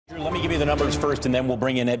Let me give you the numbers first, and then we'll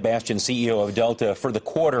bring in Ed Bastian, CEO of Delta. For the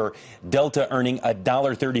quarter, Delta earning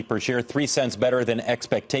 $1.30 per share, 3 cents better than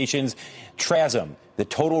expectations. TRASM, the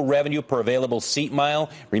total revenue per available seat mile.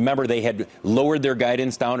 Remember, they had lowered their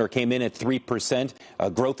guidance down or came in at 3%,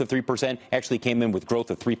 growth of 3%, actually came in with growth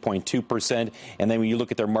of 3.2%. And then when you look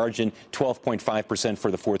at their margin, 12.5% for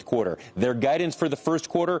the fourth quarter. Their guidance for the first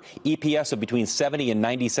quarter, EPS of between 70 and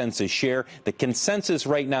 90 cents a share. The consensus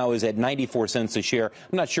right now is at 94 cents a share.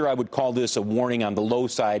 I'm not sure I would call this a warning on the low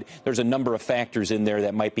side. There's a number of factors in there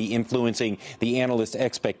that might be influencing the analyst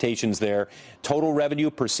expectations there. Total revenue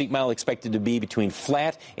per seat mile expected to be between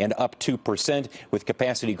flat and up 2% with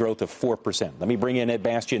capacity growth of 4%. Let me bring in Ed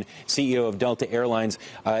Bastian, CEO of Delta Airlines.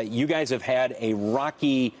 You guys have had a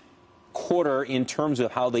rocky quarter in terms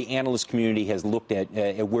of how the analyst community has looked at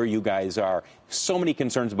where you guys are. So many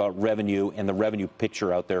concerns about revenue and the revenue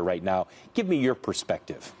picture out there right now. Give me your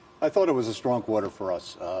perspective. I thought it was a strong quarter for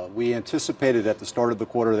us. We anticipated at the start of the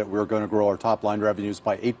quarter that we were going to grow our top line revenues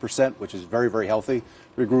by 8%, which is very, very healthy.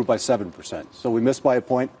 We grew by 7%. So we missed by a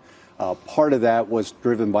point. Part of that was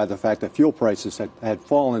driven by the fact that fuel prices had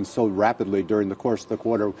fallen so rapidly during the course of the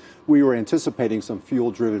quarter. We were anticipating some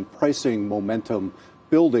fuel-driven pricing momentum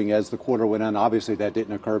building as the quarter went on. Obviously, that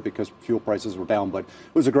didn't occur because fuel prices were down, but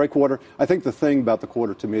it was a great quarter. I think the thing about the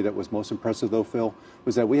quarter to me that was most impressive, though, Phil,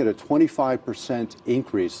 was that we had a 25%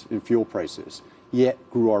 increase in fuel prices, yet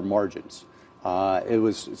grew our margins.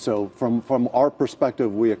 From our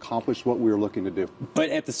perspective, we accomplished what we were looking to do.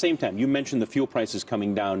 But at the same time, you mentioned the fuel prices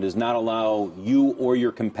coming down does not allow you or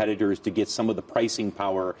your competitors to get some of the pricing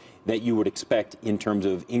power that you would expect in terms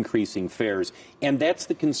of increasing fares. And that's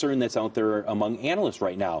the concern that's out there among analysts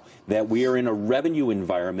right now, that we are in a revenue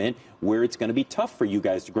environment where it's going to be tough for you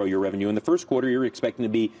guys to grow your revenue. In the first quarter, you're expecting to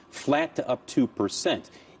be flat to up 2%.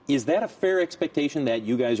 Is that a fair expectation that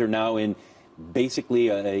you guys are now in basically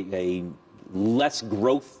a less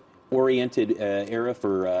growth-oriented era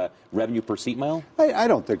for revenue per seat mile? I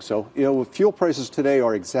don't think so. You know, fuel prices today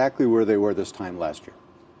are exactly where they were this time last year.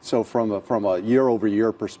 So from a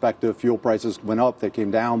year-over-year perspective, fuel prices went up, they came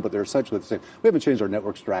down, but they're essentially the same. We haven't changed our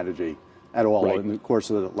network strategy at all in the course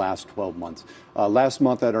of the last 12 months. Last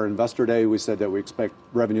month at our Investor Day, we said that we expect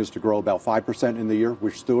revenues to grow about 5% in the year. We're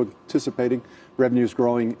still anticipating revenues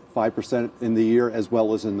growing 5% in the year as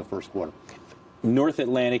well as in the first quarter. North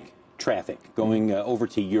Atlantic traffic going over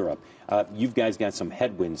to Europe. You guys got some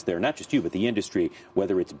headwinds there, not just you, but the industry,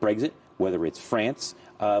 whether it's Brexit, whether it's France.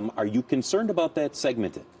 Are you concerned about that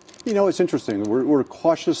segmented? You know, it's interesting. We're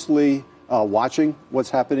cautiously watching what's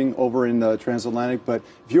happening over in the transatlantic. But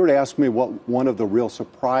if you were to ask me what one of the real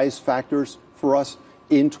surprise factors for us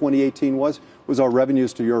in 2018 was our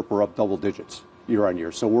revenues to Europe were up double digits year on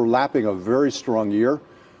year. So we're lapping a very strong year.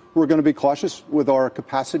 We're going to be cautious with our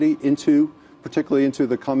capacity particularly into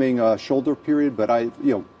the coming shoulder period. But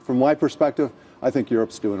from my perspective, I think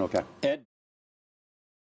Europe's doing okay. Ed?